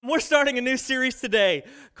We're starting a new series today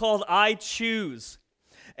called I Choose.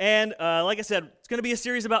 And like I said, it's going to be a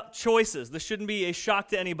series about choices. This shouldn't be a shock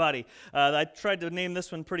to anybody. I tried to name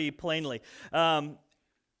this one pretty plainly. So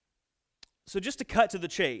just to cut to the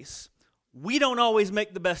chase, we don't always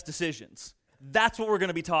make the best decisions. That's what we're going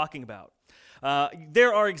to be talking about.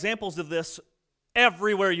 There are examples of this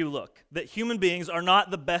everywhere you look, that human beings are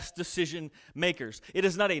not the best decision makers. It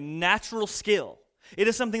is not a natural skill. It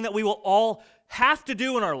is something that we will all have to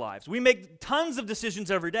do in our lives. We make tons of decisions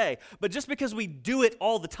every day, but just because we do it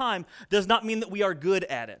all the time does not mean that we are good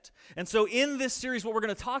at it. And so in this series, what we're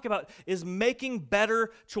going to talk about is making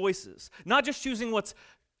better choices. Not just choosing what's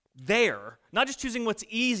there, not just choosing what's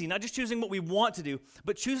easy, not just choosing what we want to do,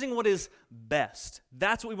 but choosing what is best.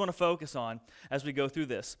 That's what we want to focus on as we go through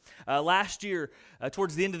this. Last year,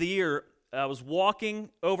 towards the end of the year, I was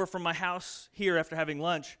walking over from my house here after having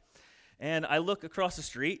lunch, and I look across the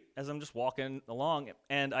street as I'm just walking along,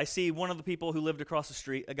 and I see one of the people who lived across the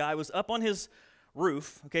street. A guy was up on his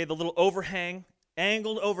roof, okay, the little overhang,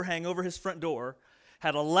 angled overhang over his front door,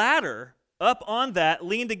 had a ladder up on that,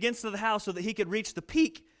 leaned against the house so that he could reach the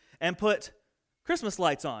peak and put Christmas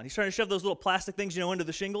lights on. He's trying to shove those little plastic things, into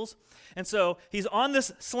the shingles. And so he's on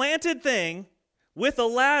this slanted thing with a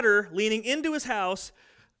ladder leaning into his house,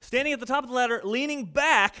 standing at the top of the ladder, leaning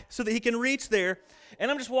back so that he can reach there. And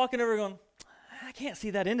I'm just walking over going, I can't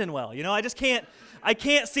see that ending well. I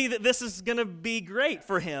can't see that this is going to be great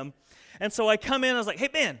for him. And so I come in, I was like, hey,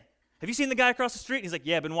 man, have you seen the guy across the street? And he's like,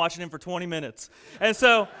 yeah, I've been watching him for 20 minutes. And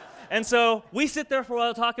so we sit there for a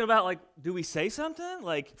while talking about, do we say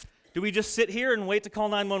something? Do we just sit here and wait to call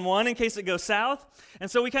 911 in case it goes south? And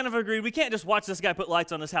so we kind of agreed we can't just watch this guy put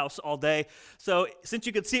lights on his house all day. So since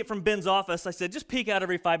you could see it from Ben's office, I said, just peek out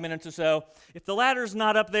every 5 minutes or so. If the ladder's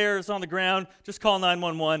not up there, it's on the ground, just call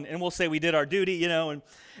 911, and we'll say we did our duty,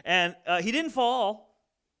 And he didn't fall.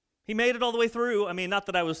 He made it all the way through. I mean, not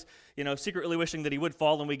that I was, secretly wishing that he would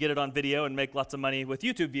fall and we get it on video and make lots of money with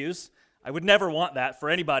YouTube views. I would never want that for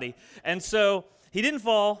anybody. And so he didn't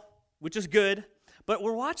fall, which is good. But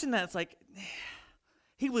we're watching that. It's like,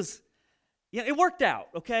 he was, it worked out,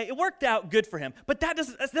 okay? It worked out good for him. But that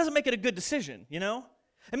doesn't make it a good decision,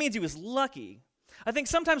 It means he was lucky. I think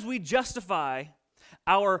sometimes we justify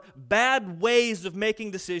our bad ways of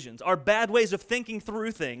making decisions, our bad ways of thinking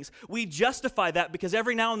through things. We justify that because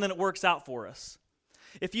every now and then it works out for us.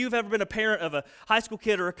 If you've ever been a parent of a high school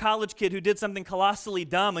kid or a college kid who did something colossally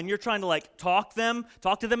dumb and you're trying to talk to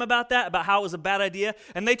them about that, about how it was a bad idea,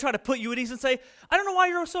 and they try to put you at ease and say, I don't know why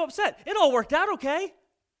you're so upset. It all worked out okay.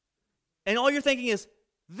 And all you're thinking is,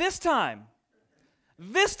 this time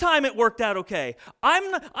it worked out okay.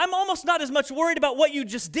 I'm almost not as much worried about what you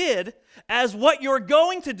just did as what you're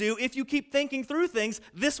going to do if you keep thinking through things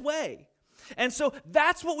this way. And so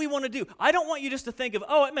that's what we want to do. I don't want you just to think of,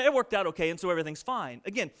 it worked out okay, and so everything's fine.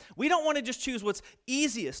 Again, we don't want to just choose what's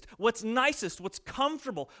easiest, what's nicest, what's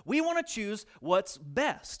comfortable. We want to choose what's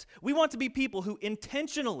best. We want to be people who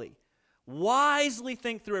intentionally, wisely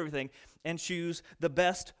think through everything and choose the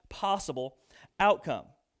best possible outcome.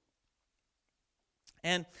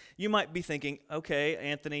 And you might be thinking, okay,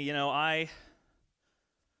 Anthony, I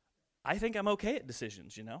think I'm okay at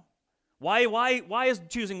decisions, Why is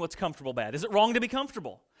choosing what's comfortable bad? Is it wrong to be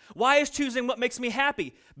comfortable? Why is choosing what makes me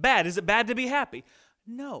happy bad? Is it bad to be happy?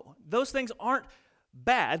 No, those things aren't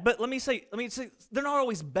bad, but let me say they're not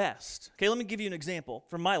always best. Okay, let me give you an example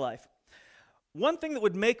from my life. One thing that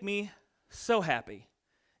would make me so happy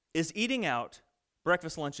is eating out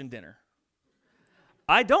breakfast, lunch, and dinner.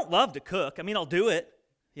 I don't love to cook. I'll do it,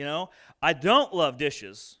 I don't love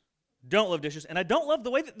dishes. And I don't love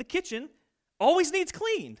the way that the kitchen always needs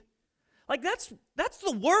cleaned. That's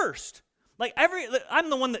the worst. I'm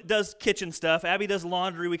the one that does kitchen stuff. Abby does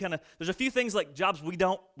laundry. There's a few things jobs we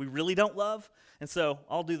really don't love. And so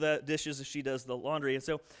I'll do the dishes if she does the laundry. And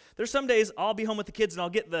so there's some days I'll be home with the kids and I'll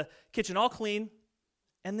get the kitchen all clean.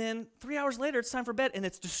 And then 3 hours later, it's time for bed and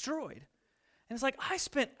it's destroyed. And it's I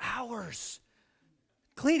spent hours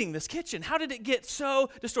cleaning this kitchen. How did it get so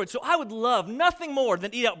destroyed? So I would love nothing more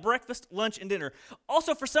than eat out breakfast, lunch, and dinner.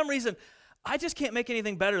 Also, for some reason, I just can't make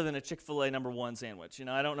anything better than a Chick-fil-A number 1 sandwich.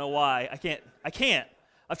 I don't know why. I can't.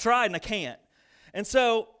 I've tried and I can't. And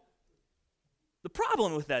so the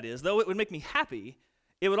problem with that is, though it would make me happy,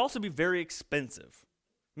 it would also be very expensive.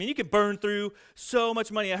 You could burn through so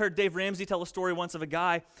much money. I heard Dave Ramsey tell a story once of a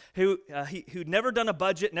guy who'd never done a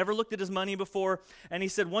budget, never looked at his money before, and he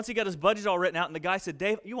said once he got his budget all written out, and the guy said,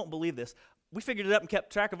 Dave, you won't believe this. We figured it up and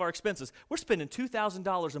kept track of our expenses. We're spending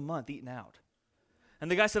 $2,000 a month eating out. And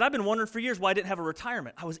the guy said, I've been wondering for years why I didn't have a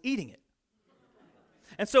retirement. I was eating it.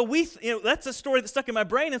 And so that's a story that stuck in my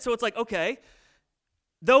brain. And so it's okay,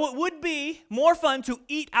 though it would be more fun to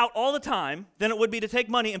eat out all the time than it would be to take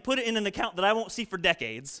money and put it in an account that I won't see for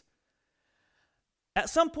decades, at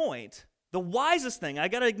some point, the wisest thing, I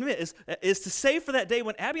got to admit, is to save for that day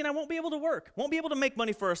when Abby and I won't be able to work, won't be able to make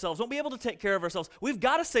money for ourselves, won't be able to take care of ourselves. We've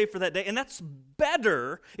got to save for that day, and that's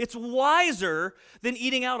better, it's wiser than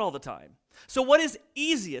eating out all the time. So what is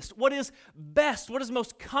easiest? What is best? What is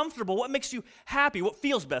most comfortable? What makes you happy? What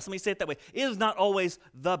feels best? Let me say it that way. Is not always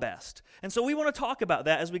the best. And so we want to talk about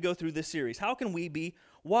that as we go through this series. How can we be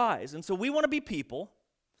wise? And so we want to be people.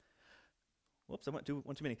 Whoops, I went too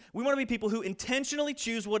many. We want to be people who intentionally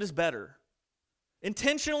choose what is better.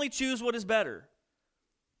 Intentionally choose what is better.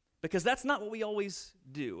 Because that's not what we always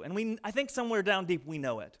do. And I think somewhere down deep we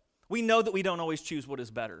know it. We know that we don't always choose what is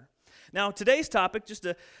better. Now, today's topic, just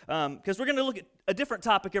to, because we're going to look at a different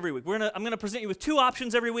topic every week. I'm going to present you with two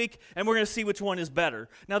options every week, and we're going to see which one is better.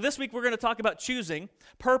 Now, this week we're going to talk about choosing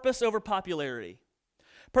purpose over popularity.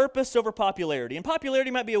 Purpose over popularity. And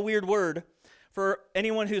popularity might be a weird word for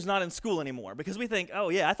anyone who's not in school anymore, because we think, oh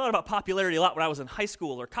yeah, I thought about popularity a lot when I was in high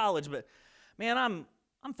school or college, but man,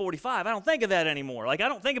 I'm 45. I don't think of that anymore. Like, I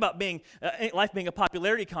don't think about life being a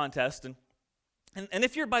popularity contest. And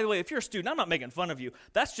if you're, by the way, if you're a student, I'm not making fun of you.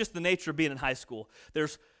 That's just the nature of being in high school.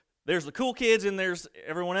 There's the cool kids and there's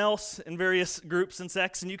everyone else in various groups and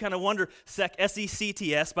sects, and you kind of wonder,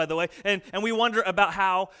 S-E-C-T-S, by the way, and we wonder about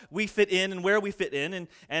how we fit in and where we fit in,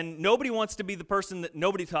 and nobody wants to be the person that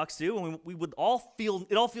nobody talks to, and we would all feel,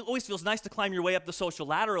 always feels nice to climb your way up the social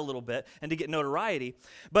ladder a little bit and to get notoriety.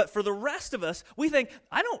 But for the rest of us, we think,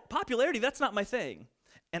 popularity, that's not my thing.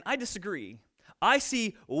 And I disagree. I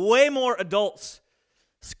see way more adults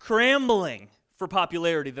scrambling for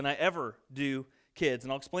popularity than I ever do kids,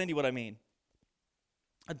 and I'll explain to you what I mean.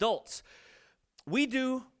 Adults, we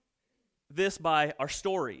do this by our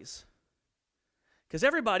stories. Because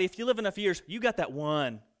everybody, if you live enough years, you got that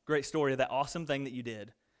one great story of that awesome thing that you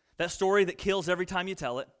did. That story that kills every time you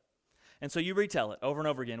tell it. And so you retell it over and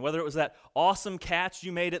over again. Whether it was that awesome catch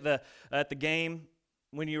you made at the game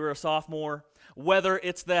when you were a sophomore, whether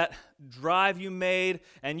it's that drive you made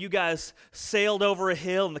and you guys sailed over a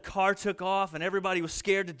hill and the car took off and everybody was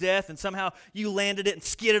scared to death and somehow you landed it and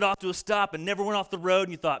skidded off to a stop and never went off the road,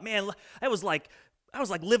 and you thought, man, I was like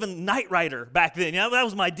living Knight Rider back then. You know, that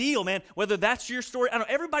was my deal, man. Whether that's your story, I don't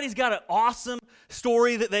know. Everybody's got an awesome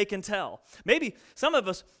story that they can tell. Maybe some of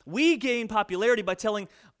us, we gain popularity by telling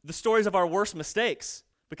the stories of our worst mistakes.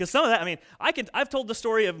 Because some of that, I've told the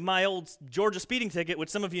story of my old Georgia speeding ticket, which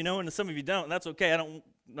some of you know and some of you don't, and that's okay. I'm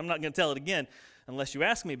not going to tell it again unless you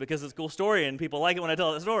ask me, because it's a cool story and people like it when I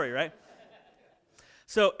tell that story, right?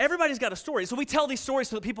 So everybody's got a story. So we tell these stories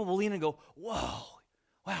so that people will lean and go, whoa, wow,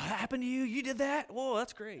 that happened to you? You did that? Whoa,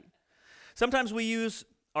 that's great. Sometimes we use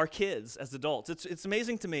our kids as adults. It's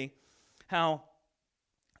amazing to me how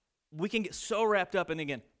we can get so wrapped up in,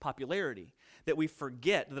 again, popularity, that we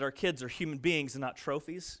forget that our kids are human beings and not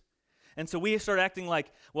trophies. And so we start acting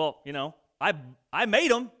like, well, you know, I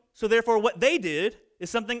made them, so therefore what they did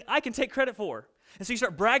is something I can take credit for. And so you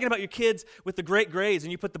start bragging about your kids with the great grades,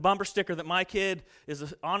 and you put the bumper sticker that my kid is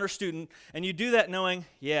an honor student, and you do that knowing,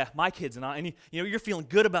 yeah, my kid's an honor, and you're feeling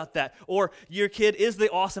good about that. Or your kid is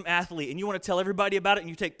the awesome athlete, and you want to tell everybody about it, and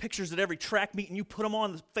you take pictures at every track meet, and you put them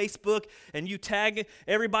on Facebook, and you tag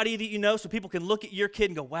everybody that you know so people can look at your kid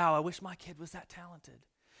and go, wow, I wish my kid was that talented.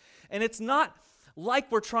 And it's not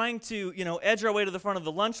like we're trying to, edge our way to the front of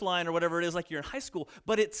the lunch line or whatever it is, like you're in high school,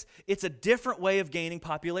 but it's a different way of gaining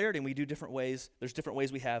popularity, and we do different ways. There's different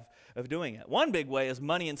ways we have of doing it. One big way is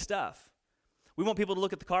money and stuff. We want people to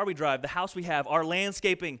look at the car we drive, the house we have, our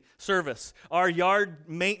landscaping service, our yard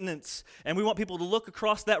maintenance, and we want people to look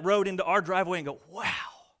across that road into our driveway and go,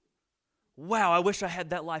 wow, I wish I had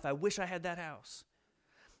that life. I wish I had that house.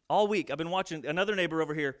 All week, I've been watching another neighbor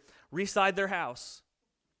over here re-side their house.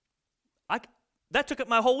 That took up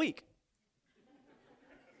my whole week.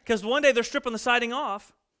 Because one day they're stripping the siding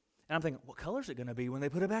off, and I'm thinking, what color is it going to be when they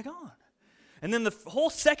put it back on? And then the whole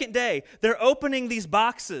second day, they're opening these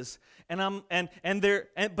boxes,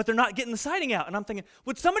 but they're not getting the siding out. And I'm thinking,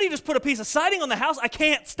 would somebody just put a piece of siding on the house? I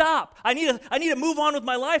can't stop. I need to move on with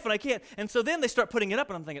my life, and I can't. And so then they start putting it up,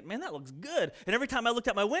 and I'm thinking, man, that looks good. And every time I looked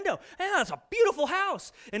out my window, man, that's a beautiful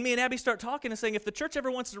house. And me and Abby start talking and saying, if the church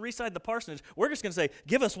ever wants to reside the parsonage, we're just going to say,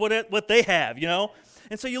 give us what they have,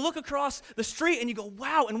 And so you look across the street, and you go,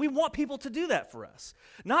 wow, and we want people to do that for us.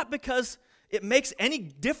 Not because it makes any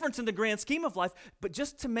difference in the grand scheme of life, but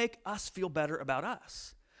just to make us feel better about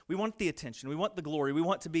us. We want the attention. We want the glory. We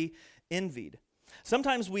want to be envied.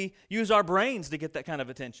 Sometimes we use our brains to get that kind of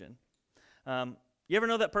attention. You ever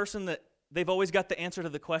know that person that they've always got the answer to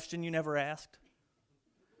the question you never asked?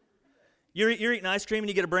 You're eating ice cream and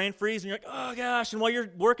you get a brain freeze and you're like, oh gosh, and while you're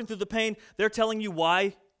working through the pain, they're telling you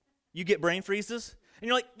why you get brain freezes. And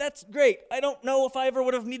you're like, that's great. I don't know if I ever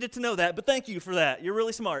would have needed to know that, but thank you for that. You're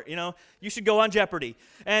really smart, You should go on Jeopardy.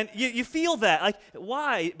 And you feel that. Like,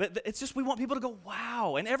 why? But it's just we want people to go,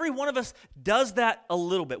 wow. And every one of us does that a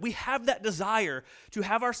little bit. We have that desire to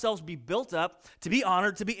have ourselves be built up, to be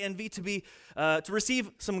honored, to be envied, to receive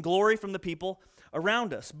some glory from the people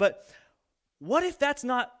around us. But what if that's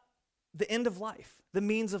not the end of life, the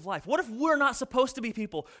means of life? What if we're not supposed to be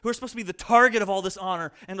people who are supposed to be the target of all this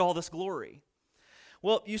honor and all this glory?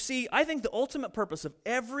 Well, you see, I think the ultimate purpose of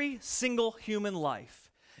every single human life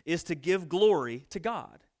is to give glory to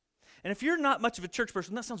God. And if you're not much of a church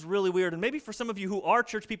person, that sounds really weird. And maybe for some of you who are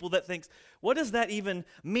church people, that thinks, what does that even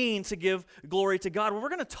mean to give glory to God? Well, we're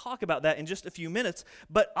going to talk about that in just a few minutes.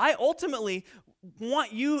 But I ultimately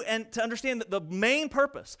want you to understand that the main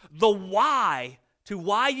purpose, the why to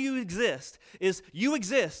why you exist, is you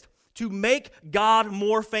exist to make God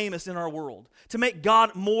more famous in our world, to make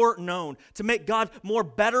God more known, to make God be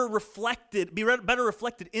better reflected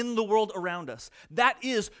in the world around us. That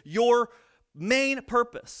is your main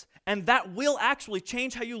purpose, and that will actually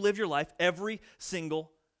change how you live your life every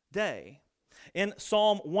single day. In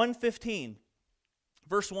Psalm 115,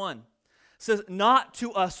 verse 1, it says, not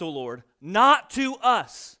to us, O Lord, not to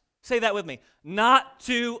us. Say that with me. Not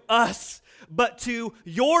to us, but to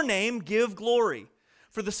your name give glory,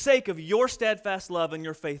 for the sake of your steadfast love and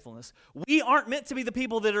your faithfulness. We aren't meant to be the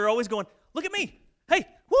people that are always going, look at me. Hey,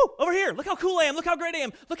 woo, over here. Look how cool I am. Look how great I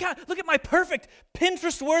am. Look at my perfect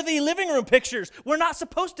Pinterest-worthy living room pictures. We're not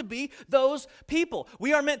supposed to be those people.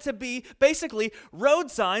 We are meant to be basically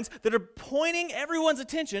road signs that are pointing everyone's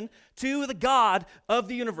attention to the God of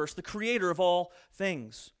the universe, the creator of all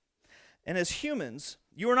things. And as humans,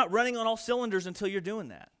 you are not running on all cylinders until you're doing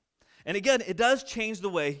that. And again, it does change the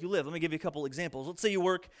way you live. Let me give you a couple examples. Let's say you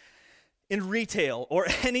work in retail or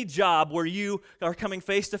any job where you are coming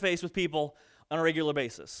face to face with people on a regular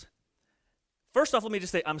basis. First off, let me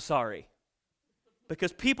just say I'm sorry,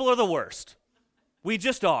 because people are the worst. We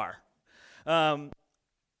just are. And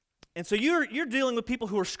so you're dealing with people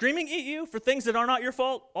who are screaming at you for things that are not your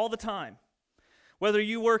fault all the time. Whether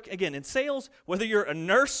you work, again, in sales, whether you're a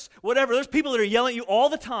nurse, whatever, there's people that are yelling at you all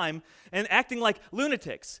the time and acting like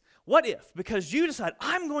lunatics. What if, because you decide,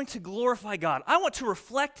 I'm going to glorify God, I want to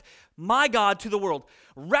reflect my God to the world,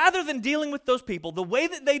 rather than dealing with those people the way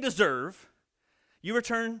that they deserve, you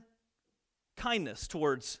return kindness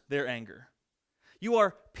towards their anger. You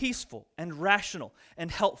are peaceful and rational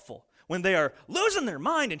and helpful when they are losing their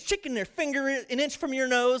mind and shaking their finger an inch from your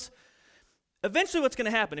nose. Eventually what's going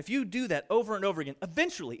to happen, if you do that over and over again,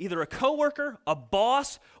 eventually either a coworker, a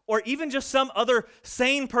boss, or even just some other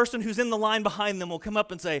sane person who's in the line behind them will come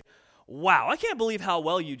up and say, wow, I can't believe how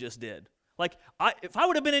well you just did. Like, if I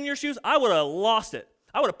would have been in your shoes, I would have lost it.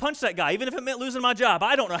 I would have punched that guy, even if it meant losing my job.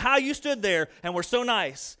 I don't know how you stood there and were so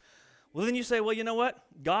nice. Well, then you say, well, you know what?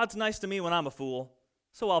 God's nice to me when I'm a fool,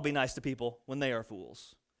 so I'll be nice to people when they are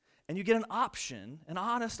fools. And you get an option, an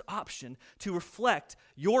honest option, to reflect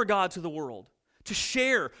your God to the world, to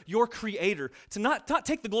share your Creator, to not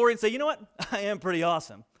take the glory and say, you know what, I am pretty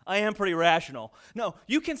awesome. I am pretty rational. No,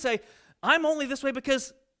 you can say, I'm only this way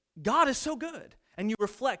because God is so good. And you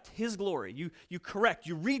reflect His glory. You correct,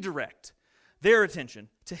 you redirect their attention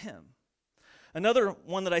to Him. Another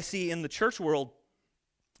one that I see in the church world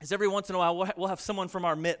is every once in a while we'll have someone from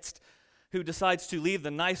our midst who decides to leave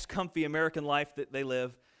the nice, comfy American life that they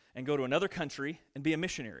live and go to another country and be a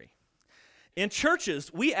missionary. In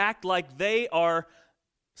churches, we act like they are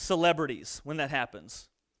celebrities when that happens,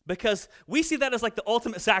 because we see that as like the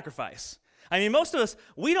ultimate sacrifice. I mean, most of us,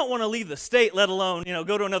 we don't want to leave the state, let alone,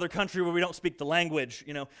 go to another country where we don't speak the language,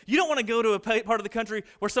 You don't want to go to a part of the country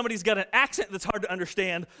where somebody's got an accent that's hard to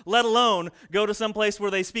understand, let alone go to some place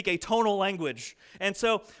where they speak a tonal language. And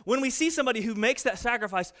so when we see somebody who makes that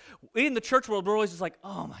sacrifice, in the church world, we're always just like,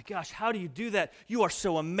 oh my gosh, how do you do that? You are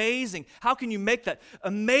so amazing. How can you make that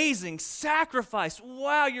amazing sacrifice?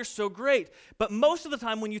 Wow, you're so great. But most of the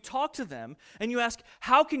time when you talk to them and you ask,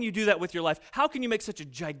 how can you do that with your life? How can you make such a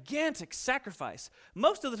gigantic sacrifice?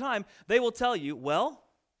 Most of the time, they will tell you, well,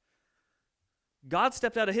 God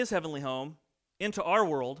stepped out of His heavenly home into our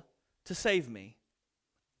world to save me.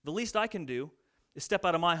 The least I can do is step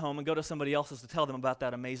out of my home and go to somebody else's to tell them about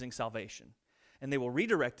that amazing salvation. and they will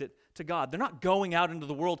redirect it to God. They're not going out into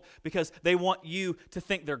the world because they want you to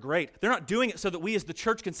think they're great. They're not doing it so that we as the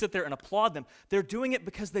church can sit there and applaud them. They're doing it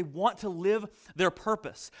because they want to live their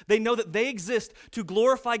purpose. They know that they exist to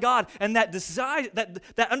glorify God, and that desire,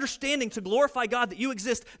 that understanding to glorify God, that you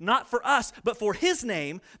exist not for us but for His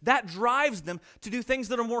name, that drives them to do things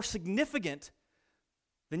that are more significant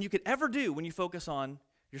than you could ever do when you focus on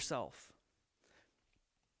yourself.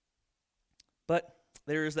 But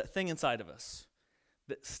there is that thing inside of us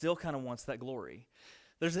that still kind of wants that glory.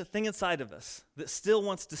 There's a thing inside of us that still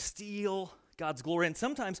wants to steal God's glory. And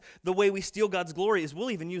sometimes the way we steal God's glory is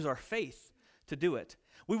we'll even use our faith to do it.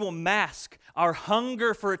 We will mask our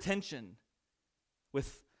hunger for attention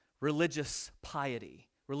with religious piety,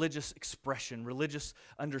 religious expression, religious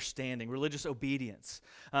understanding, religious obedience.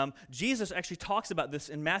 Jesus actually talks about this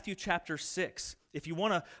in Matthew chapter 6. If you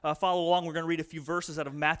want to follow along, we're going to read a few verses out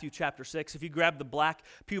of Matthew chapter 6. If you grab the black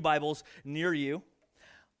pew Bibles near you,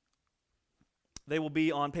 they will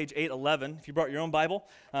be on page 811. If you brought your own Bible,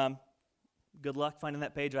 good luck finding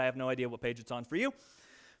that page. I have no idea what page it's on for you.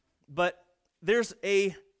 But there's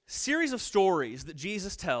a series of stories that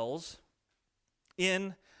Jesus tells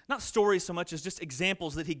in, not stories so much as just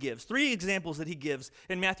examples that he gives. 3 examples that he gives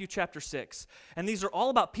in Matthew chapter 6. And these are all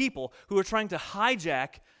about people who are trying to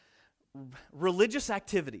hijack religious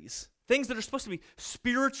activities, things that are supposed to be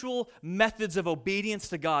spiritual methods of obedience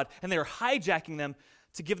to God, and they are hijacking them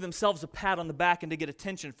to give themselves a pat on the back and to get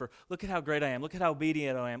attention for, look at how great I am, look at how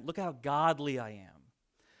obedient I am, look at how godly I am.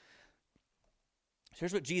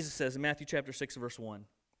 Here's what Jesus says in Matthew chapter 6, verse 1.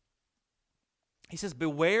 He says,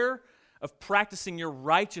 beware of practicing your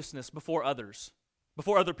righteousness before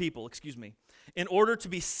other people, in order to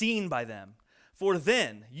be seen by them, for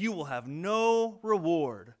then you will have no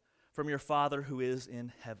reward from your Father who is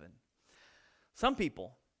in heaven. Some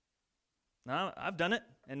people, now I've done it,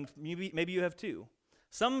 and maybe you have too.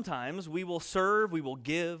 Sometimes we will serve, we will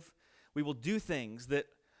give, we will do things that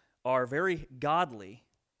are very godly,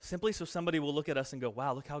 simply so somebody will look at us and go,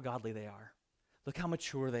 wow, look how godly they are. Look how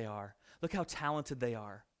mature they are. Look how talented they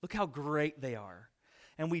are. Look how great they are.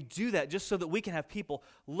 And we do that just so that we can have people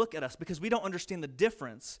look at us, because we don't understand the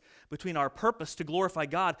difference between our purpose to glorify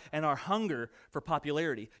God and our hunger for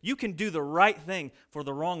popularity. You can do the right thing for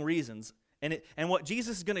the wrong reasons. And what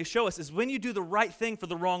Jesus is going to show us is when you do the right thing for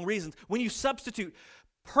the wrong reasons, when you substitute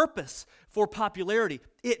purpose for popularity,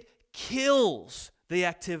 it kills the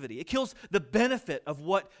activity. It kills the benefit of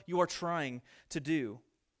what you are trying to do.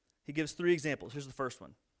 He gives 3 examples. Here's the first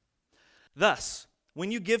one. Thus,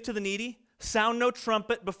 when you give to the needy, sound no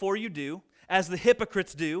trumpet before you do, as the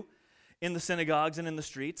hypocrites do in the synagogues and in the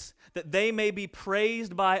streets, that they may be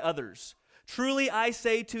praised by others. Truly I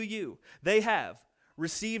say to you, they have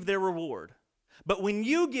received their reward. But when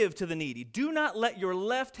you give to the needy, do not let your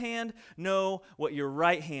left hand know what your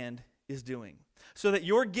right hand is doing, so that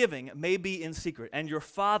your giving may be in secret, and your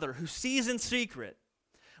Father who sees in secret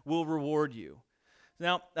will reward you.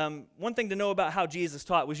 Now, one thing to know about how Jesus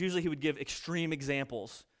taught was usually he would give extreme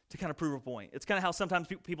examples to kind of prove a point. It's kind of how sometimes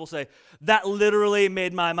people say, that literally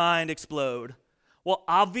made my mind explode. Well,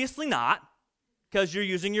 obviously not, because you're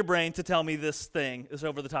using your brain to tell me this thing is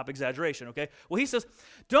over-the-top exaggeration, okay? Well, he says,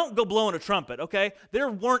 don't go blowing a trumpet, okay? There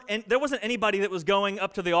wasn't anybody that was going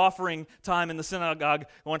up to the offering time in the synagogue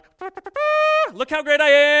going, look how great I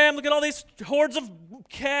am, look at all these hordes of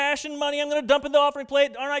cash and money I'm going to dump in the offering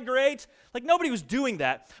plate, aren't I great? Like, nobody was doing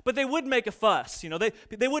that, but they would make a fuss,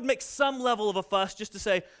 they would make some level of a fuss just to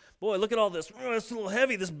say, boy, look at all this, it's a little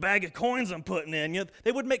heavy, this bag of coins I'm putting in.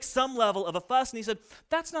 They would make some level of a fuss, and he said,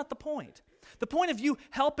 that's not the point. The point of you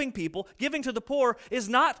helping people, giving to the poor, is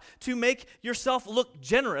not to make yourself look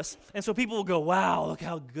generous, and so people will go, wow, look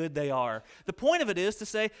how good they are. The point of it is to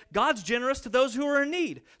say, God's generous to those who are in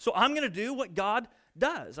need, so I'm going to do what God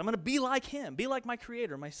does. I'm going to be like Him, be like my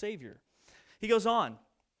Creator, my Savior. He goes on,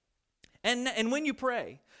 and when you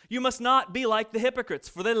pray, you must not be like the hypocrites,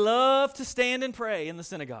 for they love to stand and pray in the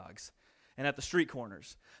synagogues and at the street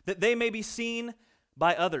corners, that they may be seen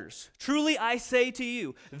by others. Truly I say to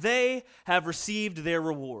you, they have received their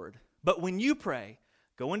reward. But when you pray,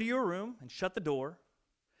 go into your room and shut the door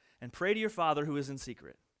and pray to your Father who is in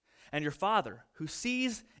secret. And your Father who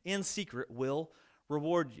sees in secret will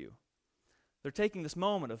reward you. They're taking this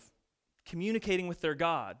moment of communicating with their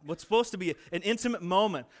God, what's supposed to be an intimate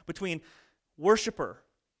moment between worshiper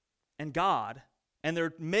and God, and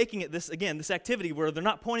they're making it this activity where they're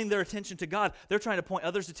not pointing their attention to God, they're trying to point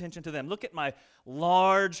others' attention to them. Look at my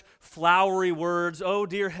large, flowery words, oh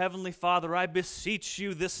dear Heavenly Father, I beseech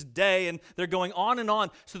you this day, and they're going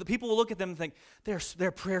on so that people will look at them and think,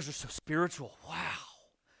 their prayers are so spiritual. Wow,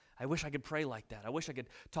 I wish I could pray like that. I wish I could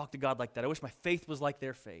talk to God like that. I wish my faith was like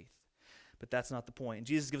their faith. But that's not the point. And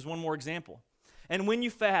Jesus gives one more example. And when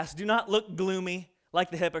you fast, do not look gloomy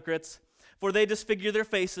like the hypocrites, for they disfigure their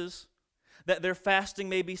faces, that their fasting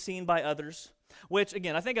may be seen by others. Which,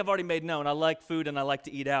 again, I think I've already made known. I like food and I like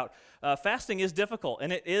to eat out. Fasting is difficult,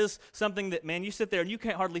 and it is something that, man, you sit there and you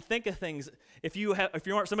can't hardly think of things. If you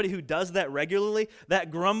aren't somebody who does that regularly, that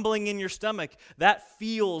grumbling in your stomach, that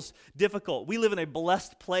feels difficult. We live in a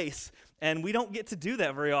blessed place, and we don't get to do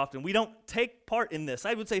that very often. We don't take part in this.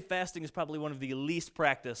 I would say fasting is probably one of the least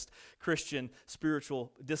practiced Christian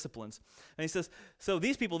spiritual disciplines. And he says, so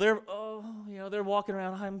these people, they're walking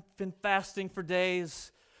around, I've been fasting for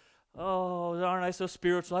days. Oh, aren't I so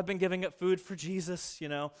spiritual? I've been giving up food for Jesus,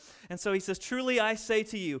 And so he says, truly I say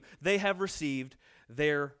to you, they have received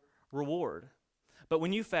their reward. But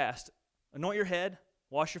when you fast, anoint your head,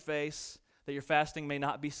 wash your face, that your fasting may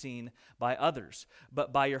not be seen by others,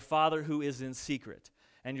 but by your Father who is in secret.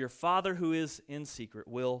 And your Father who is in secret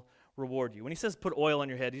will reward you. When he says put oil on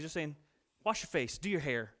your head, he's just saying, wash your face, do your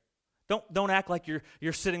hair. Don't act like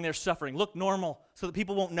you're sitting there suffering. Look normal so that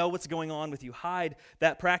people won't know what's going on with you. Hide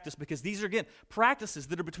that practice, because these are, again, practices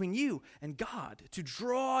that are between you and God to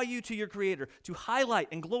draw you to your Creator, to highlight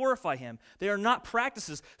and glorify Him. They are not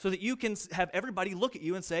practices so that you can have everybody look at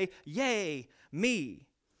you and say, yay, me.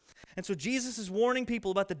 And so Jesus is warning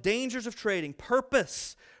people about the dangers of trading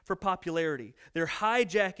purpose for popularity. They're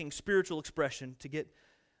hijacking spiritual expression to get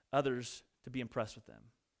others to be impressed with them.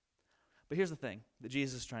 But here's the thing that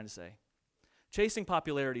Jesus is trying to say. Chasing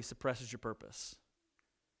popularity suppresses your purpose.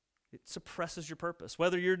 It suppresses your purpose.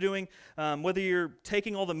 Whether you're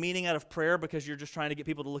taking all the meaning out of prayer because you're just trying to get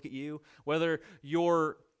people to look at you, whether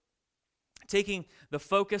you're taking the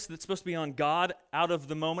focus that's supposed to be on God out of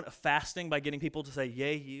the moment of fasting by getting people to say,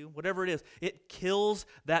 yay, you, whatever it is, it kills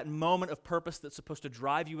that moment of purpose that's supposed to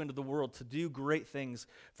drive you into the world to do great things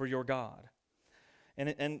for your God.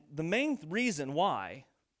 And the main reason why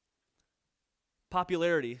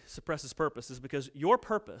popularity suppresses purpose is because your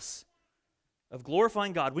purpose of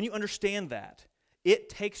glorifying God, when you understand that, it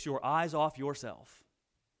takes your eyes off yourself.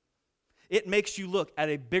 It makes you look at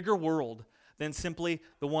a bigger world than simply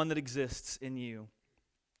the one that exists in you.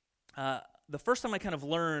 The first time I kind of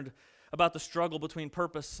learned about the struggle between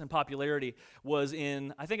purpose and popularity was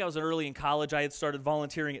I think I was early in college. I had started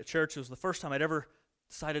volunteering at church. It was the first time I'd ever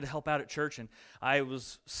decided to help out at church, and I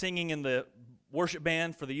was singing in the worship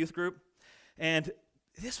band for the youth group. And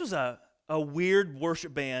this was a weird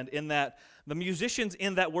worship band in that the musicians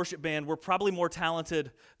in that worship band were probably more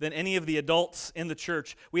talented than any of the adults in the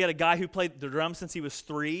church. We had a guy who played the drums since he was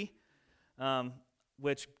 3,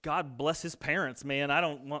 which God bless his parents, man.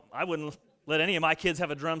 I wouldn't let any of my kids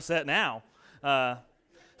have a drum set now.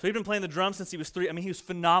 So he'd been playing the drums since he was 3. I mean, he was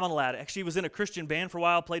phenomenal at it. Actually, he was in a Christian band for a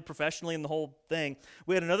while, played professionally in the whole thing.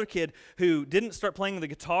 We had another kid who didn't start playing the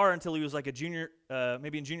guitar until he was like a junior,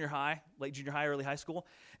 maybe in junior high, late junior high, early high school.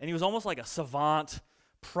 And he was almost like a savant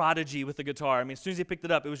prodigy with the guitar. I mean, as soon as he picked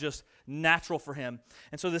it up, it was just natural for him.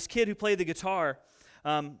 And so this kid who played the guitar,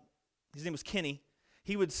 his name was Kenny,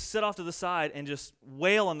 he would sit off to the side and just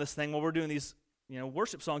wail on this thing while we're doing these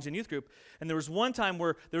worship songs in youth group. And there was one time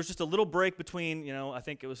where there was just a little break between, I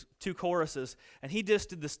think it was 2 choruses, and he just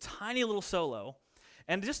did this tiny little solo.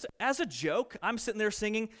 And just as a joke, I'm sitting there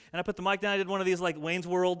singing, and I put the mic down. I did one of these like Wayne's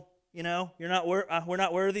World, we're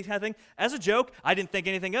not worthy kind of thing. As a joke, I didn't think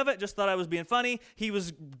anything of it, just thought I was being funny. He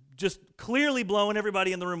was just clearly blowing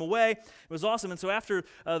everybody in the room away. It was awesome. And so after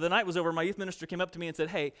the night was over, my youth minister came up to me and said,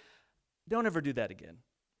 hey, don't ever do that again.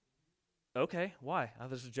 Okay, why? I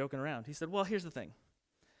was just joking around. He said, well, here's the thing.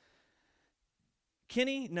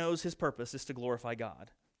 Kenny knows his purpose is to glorify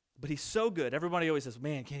God, but he's so good. Everybody always says,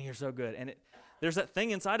 man, Kenny, you're so good. And there's that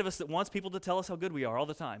thing inside of us that wants people to tell us how good we are all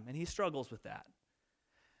the time, and he struggles with that.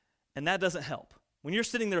 And that doesn't help. When you're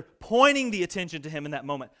sitting there pointing the attention to him in that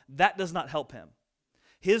moment, that does not help him.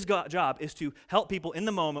 His job is to help people in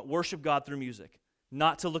the moment worship God through music,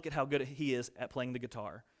 not to look at how good he is at playing the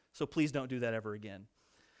guitar. So please don't do that ever again.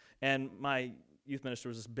 And my youth minister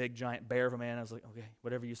was this big, giant bear of a man. I was like, okay,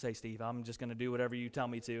 whatever you say, Steve. I'm just going to do whatever you tell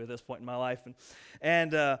me to at this point in my life.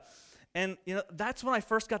 And that's when I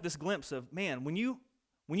first got this glimpse of, man, when you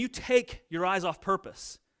take your eyes off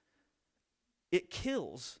purpose, it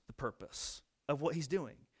kills the purpose of what he's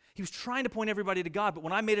doing. He was trying to point everybody to God, but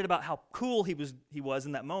when I made it about how cool he was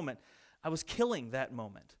in that moment, I was killing that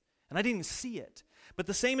moment. And I didn't even see it. But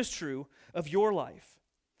the same is true of your life.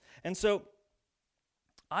 And so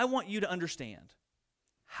I want you to understand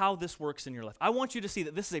how this works in your life. I want you to see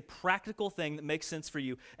that this is a practical thing that makes sense for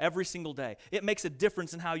you every single day. It makes a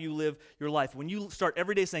difference in how you live your life. When you start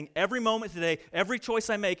every day saying, every moment today, every choice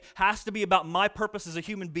I make has to be about my purpose as a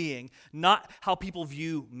human being, not how people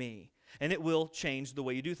view me. And it will change the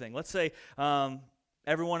way you do things. Let's say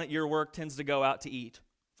everyone at your work tends to go out to eat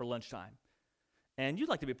for lunchtime. And you'd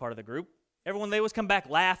like to be part of the group. Everyone, they always come back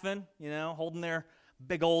laughing, holding their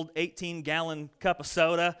big old 18-gallon cup of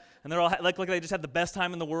soda, and they're all like they just had the best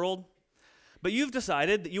time in the world. But you've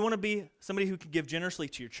decided that you want to be somebody who can give generously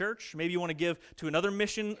to your church. Maybe you want to give to another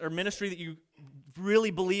mission or ministry that you really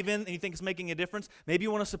believe in and you think is making a difference. Maybe you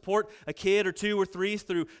want to support a kid or two or three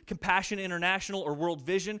through Compassion International or World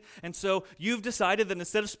Vision. And so you've decided that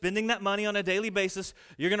instead of spending that money on a daily basis,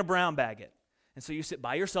 you're going to brown bag it. And so you sit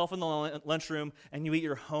by yourself in the lunchroom and you eat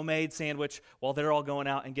your homemade sandwich while they're all going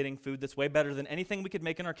out and getting food that's way better than anything we could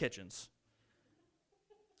make in our kitchens.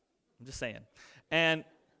 I'm just saying. And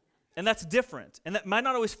that's different. And that might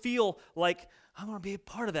not always feel like, I want to be a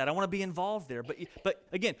part of that. I want to be involved there. But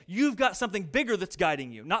again, you've got something bigger that's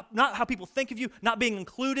guiding you. Not how people think of you, not being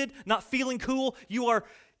included, not feeling cool. You are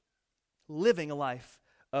living a life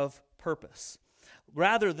of purpose.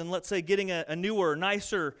 Rather than, let's say, getting a newer,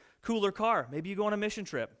 nicer, cooler car. Maybe you go on a mission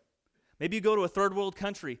trip. Maybe you go to a third world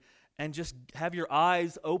country and just have your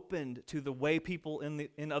eyes opened to the way people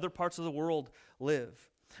in other parts of the world live.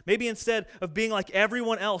 Maybe instead of being like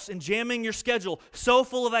everyone else and jamming your schedule so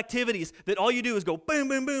full of activities that all you do is go boom,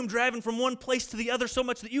 boom, boom, driving from one place to the other so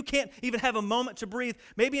much that you can't even have a moment to breathe.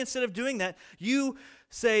 Maybe instead of doing that, you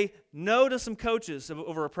say no to some coaches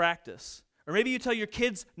over a practice. Or maybe you tell your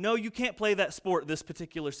kids, no, you can't play that sport this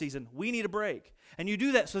particular season. We need a break. And you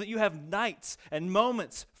do that so that you have nights and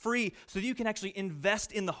moments free so that you can actually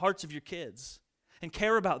invest in the hearts of your kids and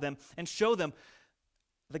care about them and show them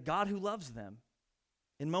the God who loves them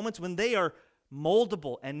in moments when they are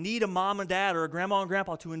moldable and need a mom and dad or a grandma and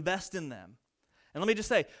grandpa to invest in them. And let me just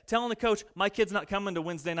say, telling the coach, my kid's not coming to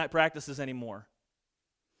Wednesday night practices anymore.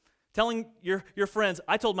 Telling your friends,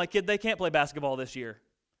 I told my kid they can't play basketball this year.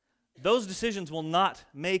 Those decisions will not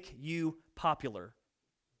make you popular.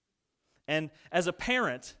 And as a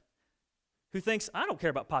parent who thinks, I don't care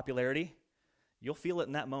about popularity, you'll feel it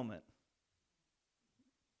in that moment.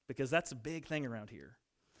 Because that's a big thing around here.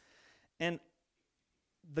 And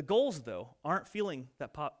the goals, though, aren't feeling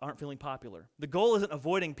popular. The goal isn't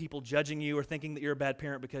avoiding people judging you or thinking that you're a bad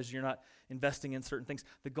parent because you're not investing in certain things.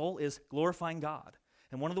 The goal is glorifying God.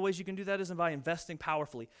 And one of the ways you can do that is by investing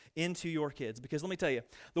powerfully into your kids. Because let me tell you,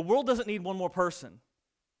 the world doesn't need one more person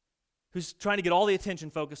who's trying to get all the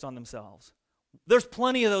attention focused on themselves. There's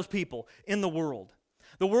plenty of those people in the world.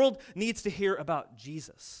 The world needs to hear about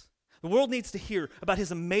Jesus. The world needs to hear about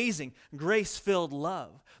his amazing, grace-filled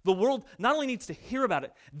love. The world not only needs to hear about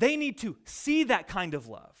it, they need to see that kind of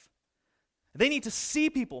love. They need to see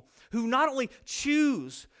people who not only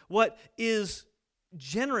choose what is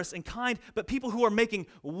generous and kind, but people who are making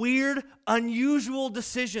weird, unusual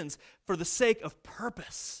decisions for the sake of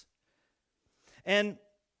purpose. And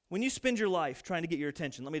when you spend your life trying to get your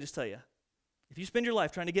attention, let me just tell you, if you spend your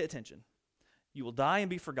life trying to get attention, you will die and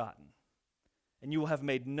be forgotten, and you will have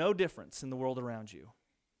made no difference in the world around you.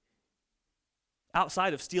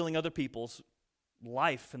 Outside of stealing other people's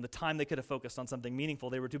life and the time they could have focused on something meaningful,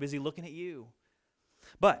 they were too busy looking at you.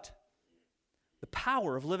 But the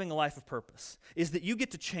power of living a life of purpose is that you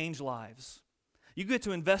get to change lives. You get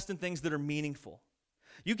to invest in things that are meaningful.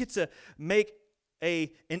 You get to make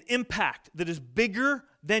an impact that is bigger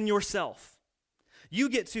than yourself. You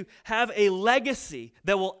get to have a legacy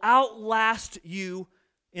that will outlast you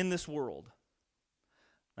in this world.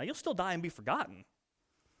 Now, you'll still die and be forgotten,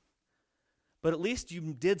 but at least you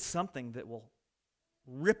did something that will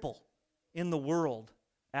ripple in the world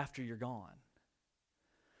after you're gone.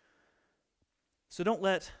 So don't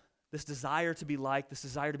let this desire to be liked, this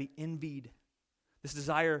desire to be envied, this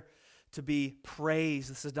desire to be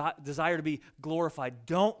praised, this desire to be glorified,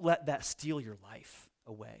 don't let that steal your life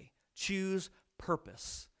away. Choose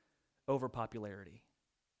purpose over popularity.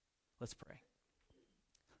 Let's pray.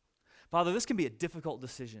 Father, this can be a difficult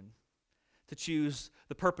decision to choose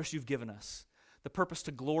the purpose you've given us, the purpose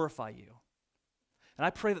to glorify you. And I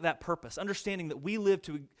pray that purpose, understanding that we live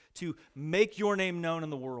to make your name known in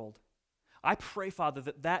the world, I pray, Father,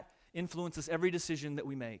 that influences every decision that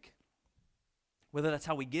we make. Whether that's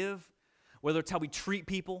how we give, whether it's how we treat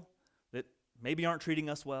people that maybe aren't treating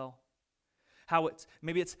us well,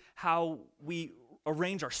 maybe it's how we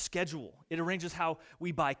arrange our schedule. It arranges how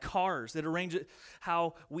we buy cars. It arranges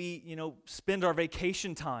how we, spend our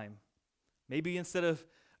vacation time. Maybe instead of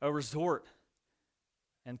a resort,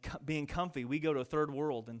 and being comfy, we go to a third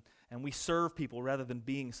world and we serve people rather than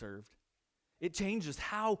being served. It changes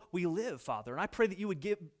how we live, Father. And I pray that you would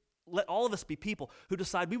let all of us be people who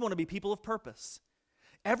decide we want to be people of purpose.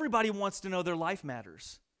 Everybody wants to know their life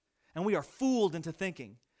matters. And we are fooled into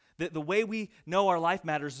thinking that the way we know our life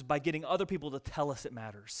matters is by getting other people to tell us it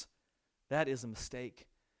matters. That is a mistake,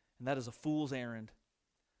 and that is a fool's errand.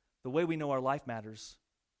 The way we know our life matters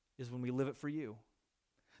is when we live it for you.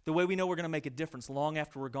 The way we know we're going to make a difference long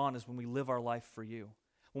after we're gone is when we live our life for you,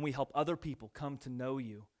 when we help other people come to know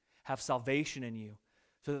you, have salvation in you,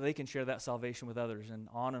 so that they can share that salvation with others, and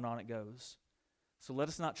on it goes. So let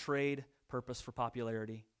us not trade purpose for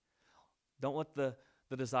popularity. Don't let the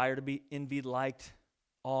desire to be envied, liked,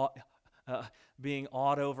 being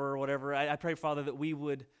awed over or whatever. I pray, Father, that we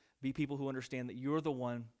would be people who understand that you're the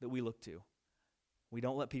one that we look to. We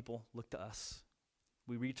don't let people look to us.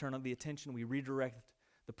 We return the attention, we redirect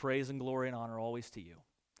the praise and glory and honor always to you.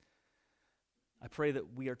 I pray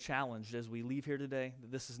that we are challenged as we leave here today,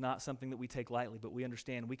 that this is not something that we take lightly, but we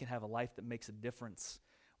understand we can have a life that makes a difference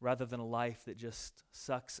rather than a life that just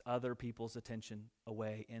sucks other people's attention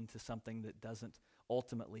away into something that doesn't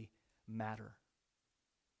ultimately matter.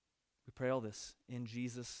 We pray all this in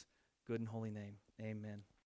Jesus' good and holy name. Amen.